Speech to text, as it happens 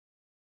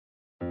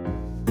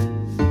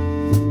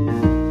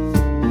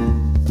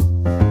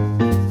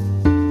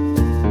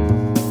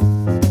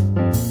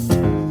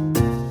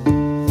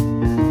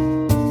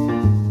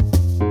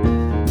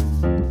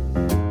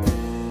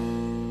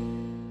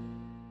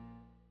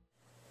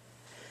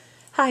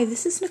Hi,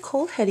 this is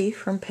Nicole Hetty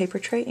from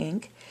Papertrey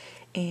Inc.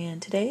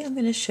 And today I'm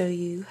going to show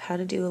you how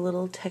to do a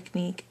little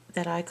technique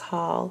that I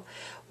call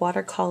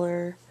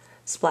watercolor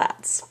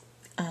splats.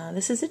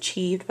 This is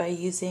achieved by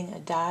using a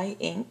dye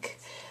ink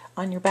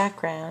on your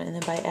background, and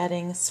then by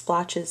adding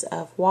splotches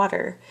of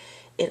water,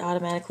 it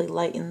automatically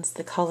lightens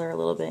the color a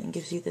little bit and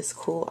gives you this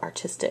cool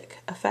artistic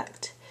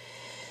effect.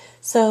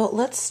 So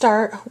let's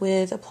start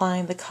with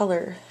applying the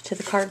color to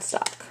the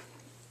cardstock.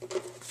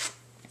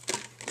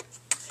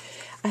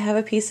 I have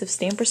a piece of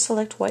Stamper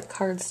Select white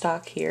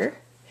cardstock here,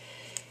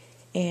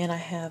 and I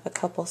have a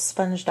couple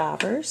sponge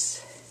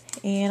daubers,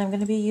 and I'm going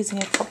to be using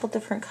a couple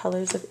different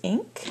colors of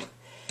ink.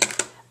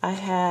 I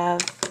have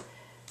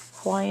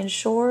Hawaiian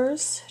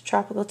Shores,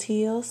 Tropical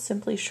Teal,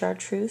 Simply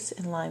Chartreuse,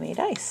 and Limeade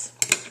Ice.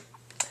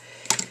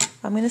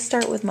 I'm going to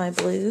start with my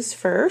blues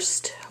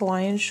first,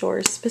 Hawaiian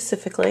Shores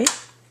specifically.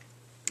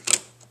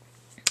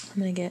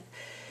 I'm going to get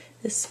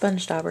this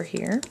sponge dauber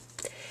here.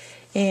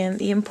 And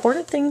the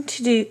important thing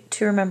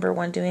to remember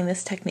when doing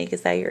this technique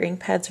is that your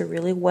ink pads are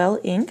really well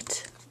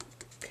inked.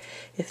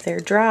 If they're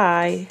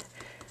dry,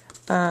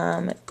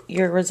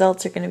 your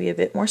results are going to be a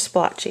bit more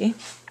splotchy.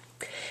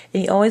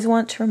 And you always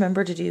want to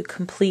remember to do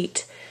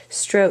complete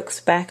strokes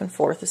back and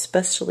forth,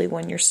 especially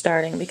when you're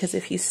starting, because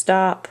if you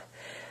stop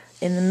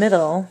in the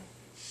middle,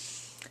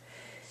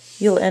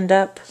 you'll end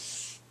up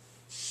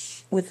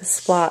with a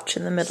splotch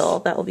in the middle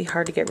that will be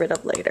hard to get rid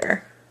of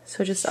later.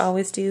 So just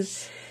always do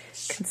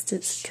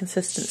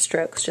consistent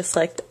strokes just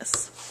like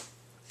this.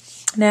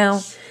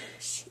 Now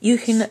you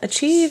can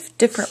achieve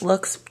different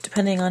looks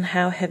depending on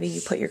how heavy you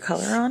put your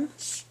color on.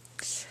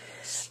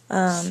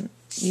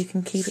 You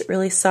can keep it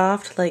really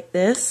soft like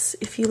this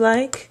if you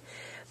like,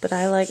 but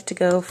I like to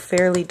go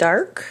fairly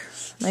dark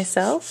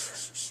myself.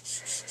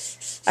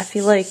 I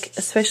feel like,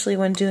 especially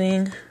when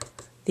doing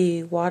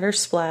the water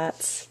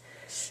splats,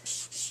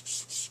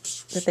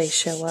 that they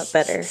show up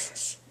better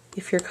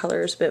if your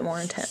color is a bit more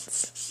intense.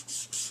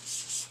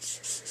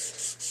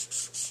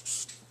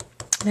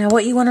 Now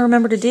what you want to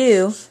remember to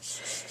do,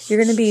 you're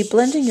going to be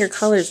blending your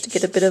colors to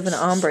get a bit of an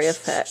ombre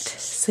effect.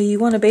 So you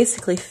want to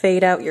basically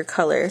fade out your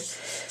color.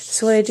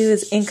 So what I do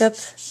is ink up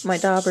my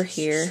dauber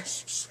here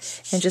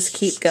and just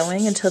keep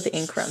going until the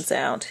ink runs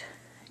out.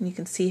 And you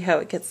can see how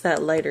it gets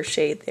that lighter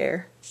shade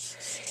there.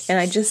 And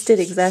I just did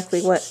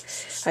exactly what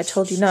I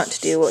told you not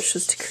to do, which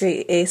was to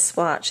create a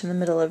splotch in the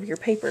middle of your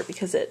paper,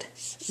 because it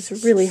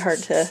is really hard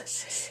to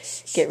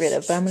get rid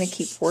of. But I'm going to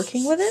keep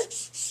working with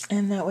it,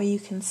 and that way you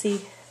can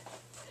see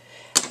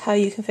how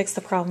you can fix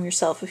the problem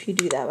yourself if you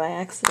do that by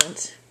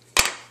accident.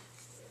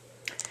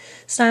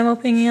 So now I'm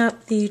opening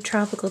up the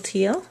Tropical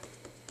Teal,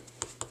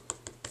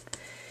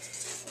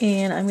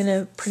 and I'm going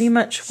to pretty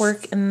much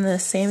work in the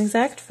same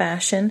exact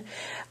fashion.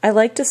 I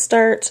like to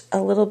start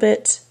a little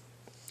bit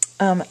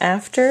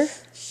after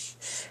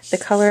the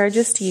color I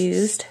just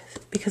used,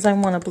 because I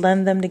want to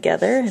blend them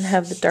together and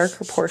have the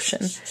darker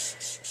portion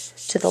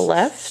to the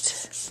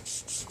left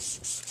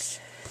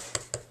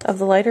of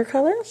the lighter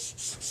color.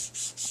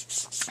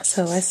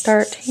 So I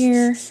start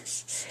here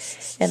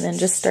and then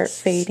just start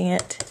fading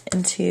it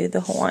into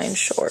the Hawaiian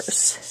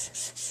Shores.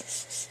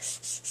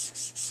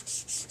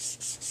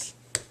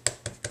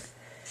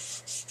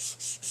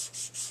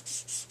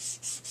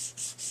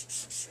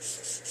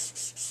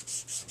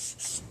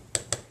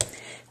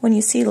 When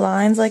you see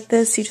lines like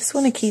this, you just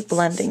want to keep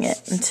blending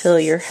it until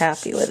you're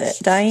happy with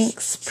it. Dye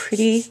ink's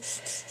pretty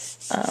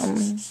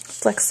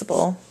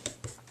flexible,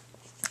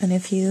 and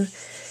if you're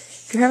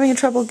having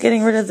trouble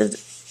getting rid of the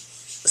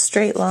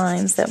straight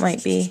lines that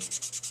might be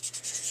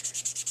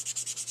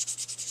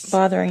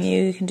bothering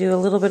you, you can do a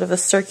little bit of a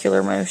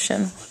circular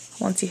motion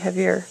once you have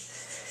your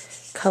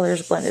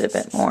colors blended a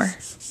bit more.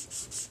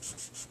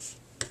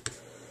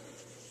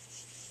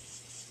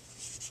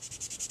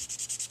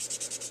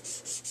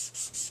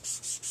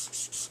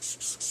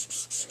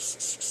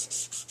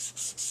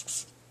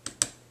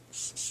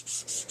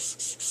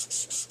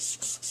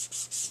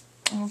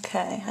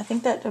 Okay, I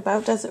think that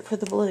about does it for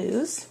the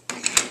blues.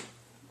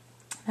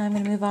 Now I'm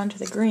going to move on to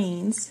the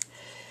greens.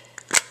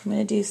 I'm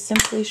going to do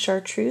Simply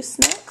Chartreuse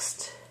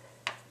next.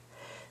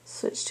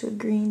 Switch to a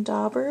green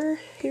dauber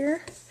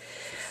here.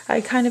 I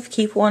kind of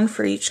keep one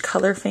for each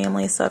color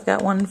family, so I've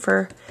got one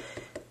for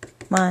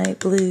my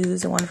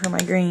blues and one for my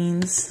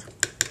greens.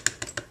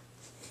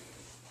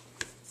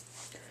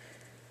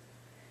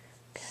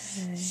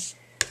 Okay,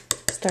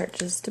 start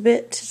just a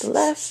bit to the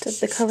left of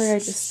the color I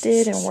just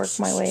did and work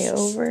my way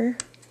over.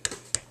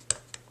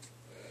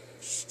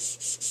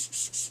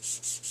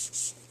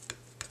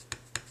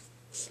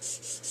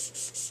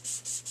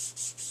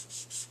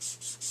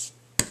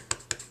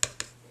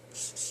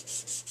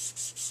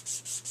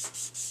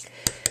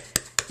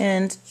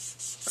 And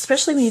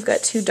especially when you've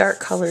got two dark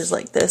colors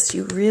like this,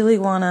 you really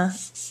want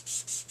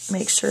to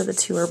make sure the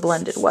two are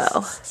blended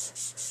well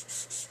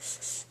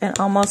and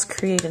almost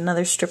create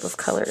another strip of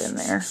color in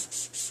there.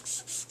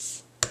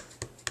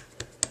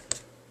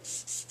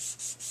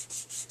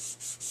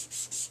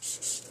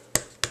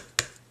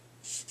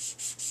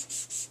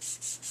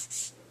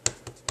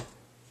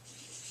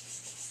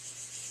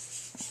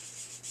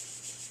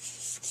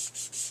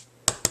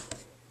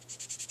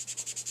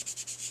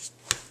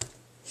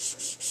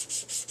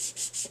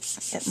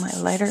 my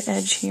lighter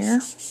edge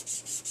here.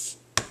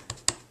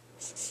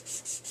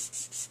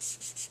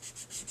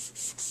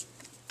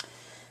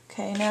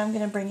 Okay, now I'm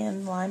going to bring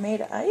in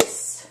limeade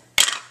ice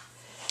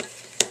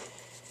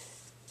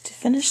to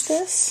finish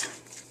this.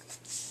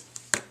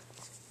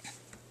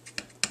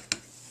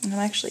 And I'm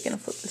actually going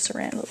to flip this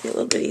around, it'll be a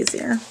little bit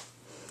easier.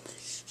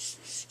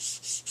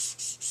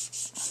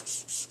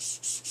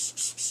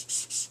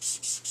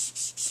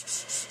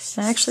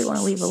 And I actually want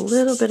to leave a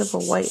little bit of a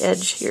white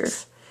edge here.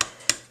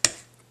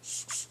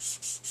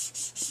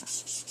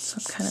 So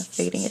I'm kind of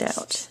fading it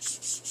out.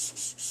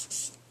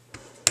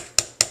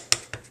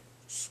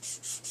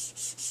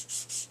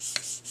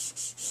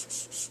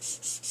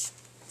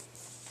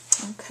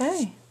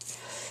 Okay,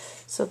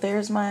 so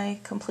there's my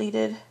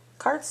completed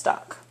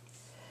cardstock.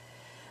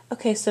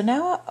 Okay, so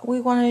now we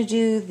want to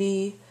do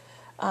the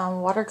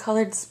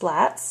watercolored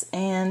splats,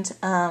 and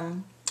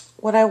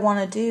what I want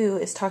to do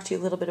is talk to you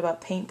a little bit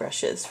about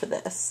paintbrushes for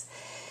this.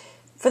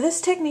 For this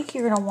technique,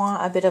 you're going to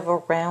want a bit of a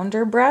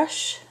rounder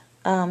brush,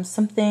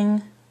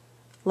 something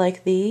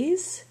like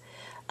these.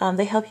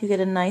 They help you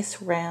get a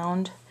nice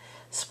round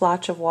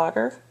splotch of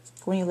water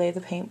when you lay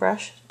the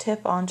paintbrush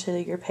tip onto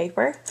your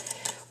paper.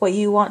 What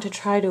you want to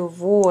try to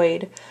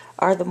avoid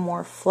are the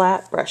more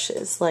flat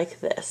brushes like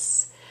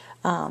this.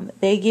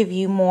 They give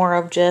you more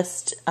of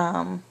just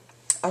a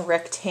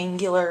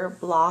rectangular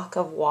block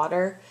of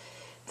water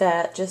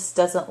that just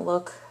doesn't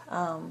look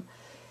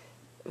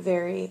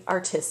very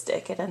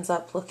artistic. It ends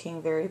up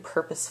looking very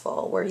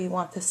purposeful, where you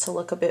want this to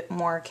look a bit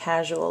more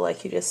casual,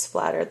 like you just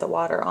splattered the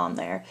water on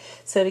there.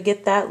 So to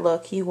get that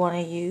look, you want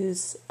to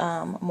use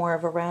more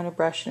of a rounded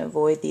brush and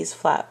avoid these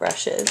flat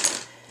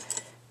brushes.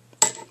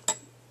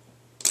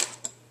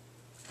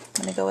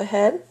 I'm going to go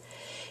ahead,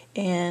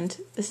 and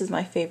this is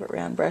my favorite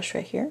round brush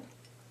right here,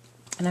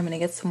 and I'm going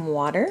to get some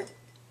water,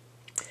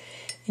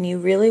 and you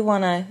really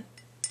want to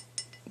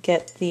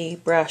get the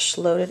brush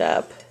loaded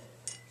up,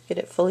 get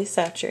it fully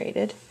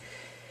saturated,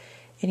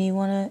 and you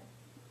want to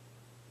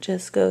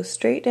just go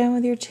straight down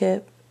with your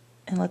tip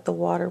and let the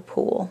water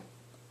pool.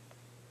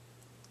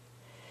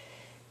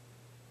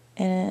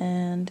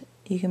 And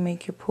you can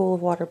make your pool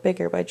of water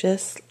bigger by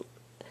just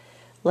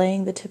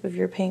laying the tip of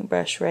your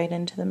paintbrush right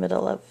into the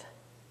middle of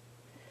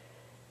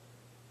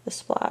the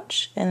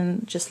splotch,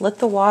 and just let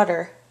the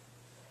water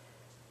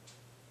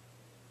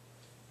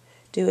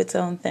do its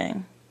own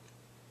thing.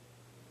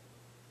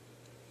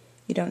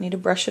 You don't need to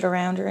brush it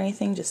around or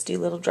anything, just do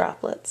little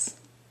droplets.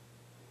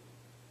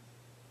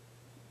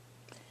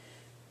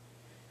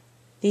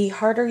 The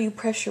harder you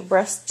press your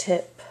brush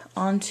tip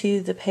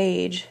onto the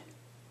page,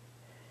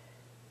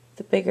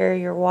 the bigger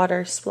your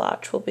water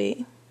splotch will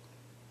be.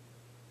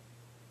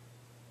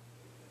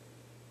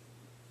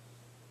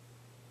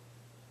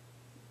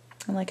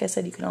 And like I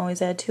said, you can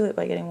always add to it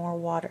by getting more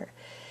water.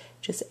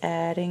 Just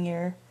adding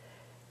your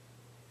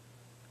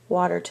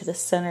water to the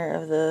center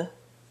of the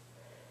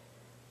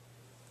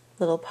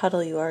little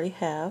puddle you already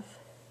have.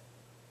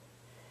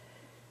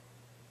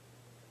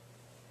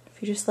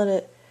 If you just let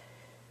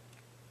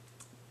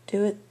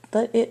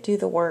it do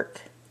the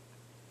work.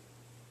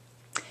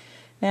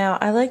 Now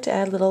I like to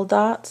add little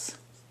dots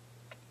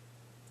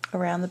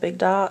around the big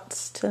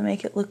dots to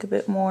make it look a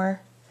bit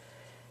more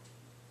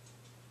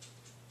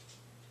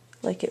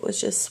like it was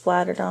just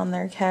splattered on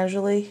there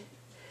casually.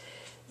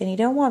 And you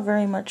don't want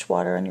very much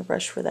water on your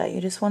brush for that.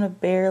 You just want to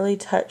barely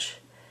touch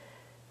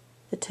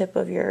the tip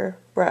of your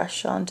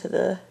brush onto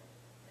the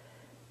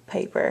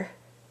paper.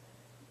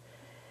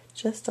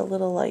 Just a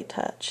little light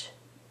touch.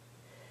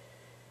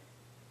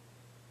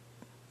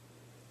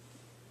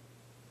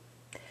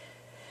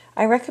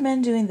 I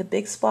recommend doing the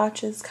big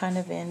splotches kind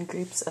of in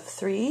groups of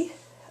 3.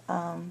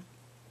 It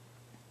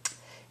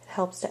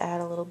helps to add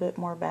a little bit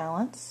more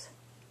balance.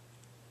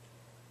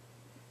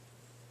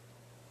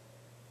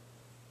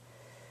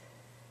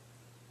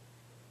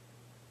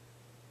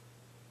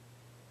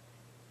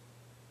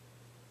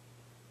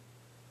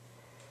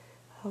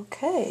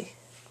 Okay,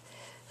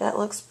 that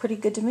looks pretty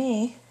good to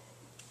me.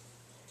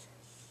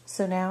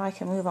 So now I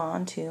can move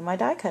on to my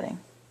die cutting.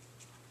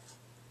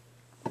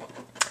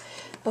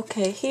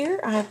 Okay,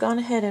 here I've gone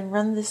ahead and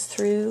run this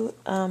through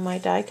my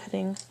die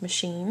cutting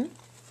machine,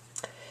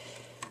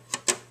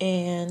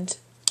 and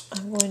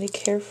I'm going to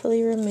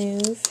carefully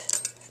remove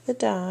the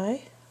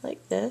die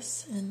like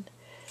this, and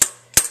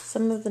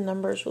some of the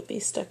numbers will be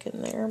stuck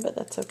in there, but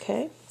that's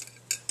okay.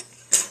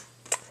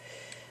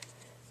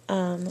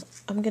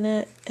 I'm going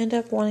to end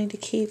up wanting to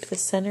keep the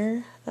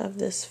center of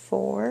this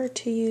 4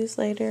 to use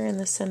later and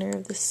the center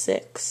of the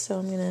 6, so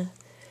I'm going to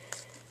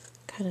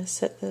kind of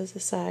set those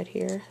aside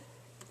here.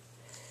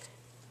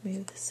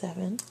 Move the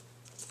 7.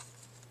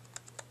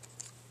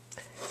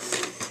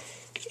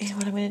 And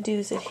what I'm going to do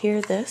is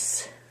adhere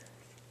this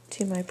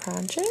to my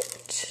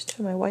project,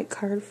 to my white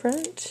card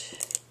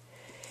front.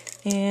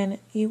 And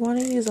you want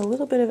to use a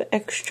little bit of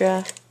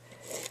extra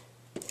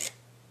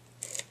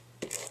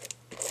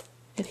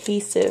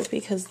adhesive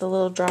because the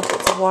little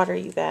droplets of water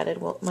you've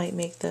added might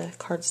make the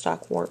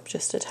cardstock warp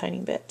just a tiny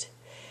bit.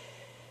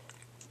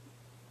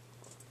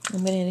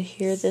 I'm going to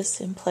adhere this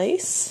in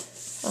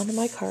place. onto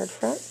my card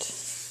front.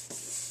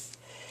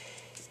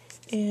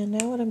 And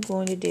now what I'm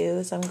going to do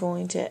is I'm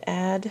going to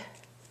add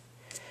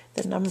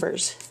the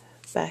numbers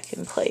back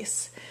in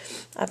place.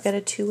 I've got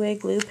a two-way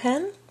glue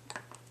pen,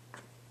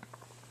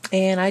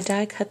 and I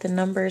die cut the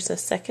numbers a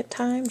second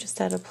time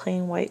just out of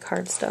plain white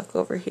cardstock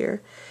over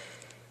here.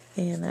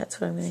 And that's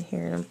what I'm going to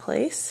adhere in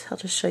place. I'll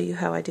just show you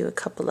how I do a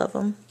couple of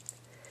them.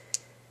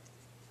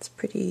 It's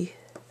pretty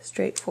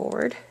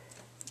straightforward.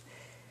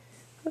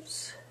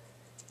 Oops.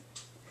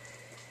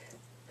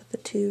 Put the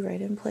 2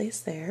 right in place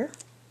there.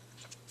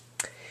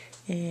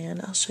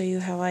 And I'll show you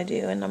how I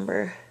do a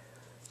number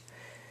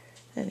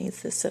that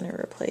needs the center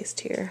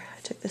replaced here.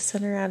 I took the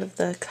center out of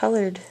the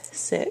colored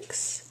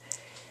 6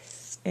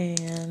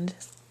 and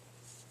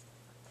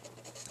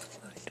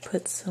I'm going to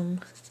put a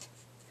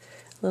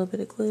little bit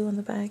of glue on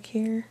the back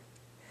here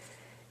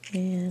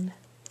and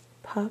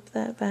pop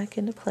that back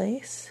into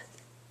place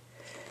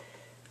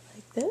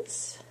like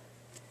this.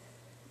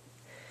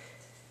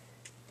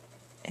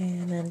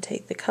 And then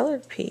take the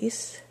colored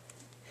piece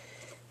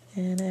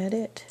and add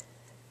it.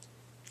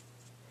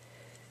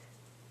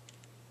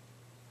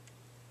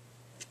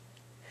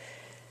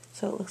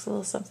 So it looks a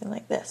little something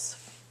like this.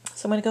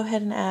 So I'm going to go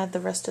ahead and add the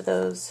rest of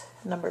those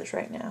numbers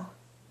right now.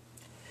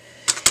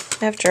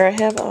 After I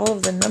have all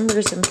of the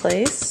numbers in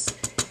place,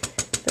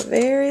 the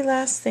very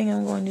last thing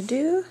I'm going to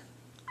do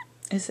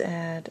is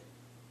add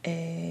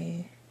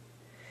a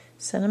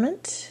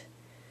sentiment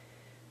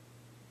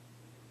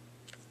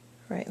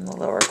right in the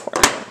lower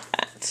corner like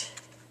that.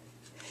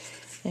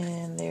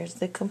 And there's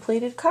the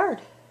completed card.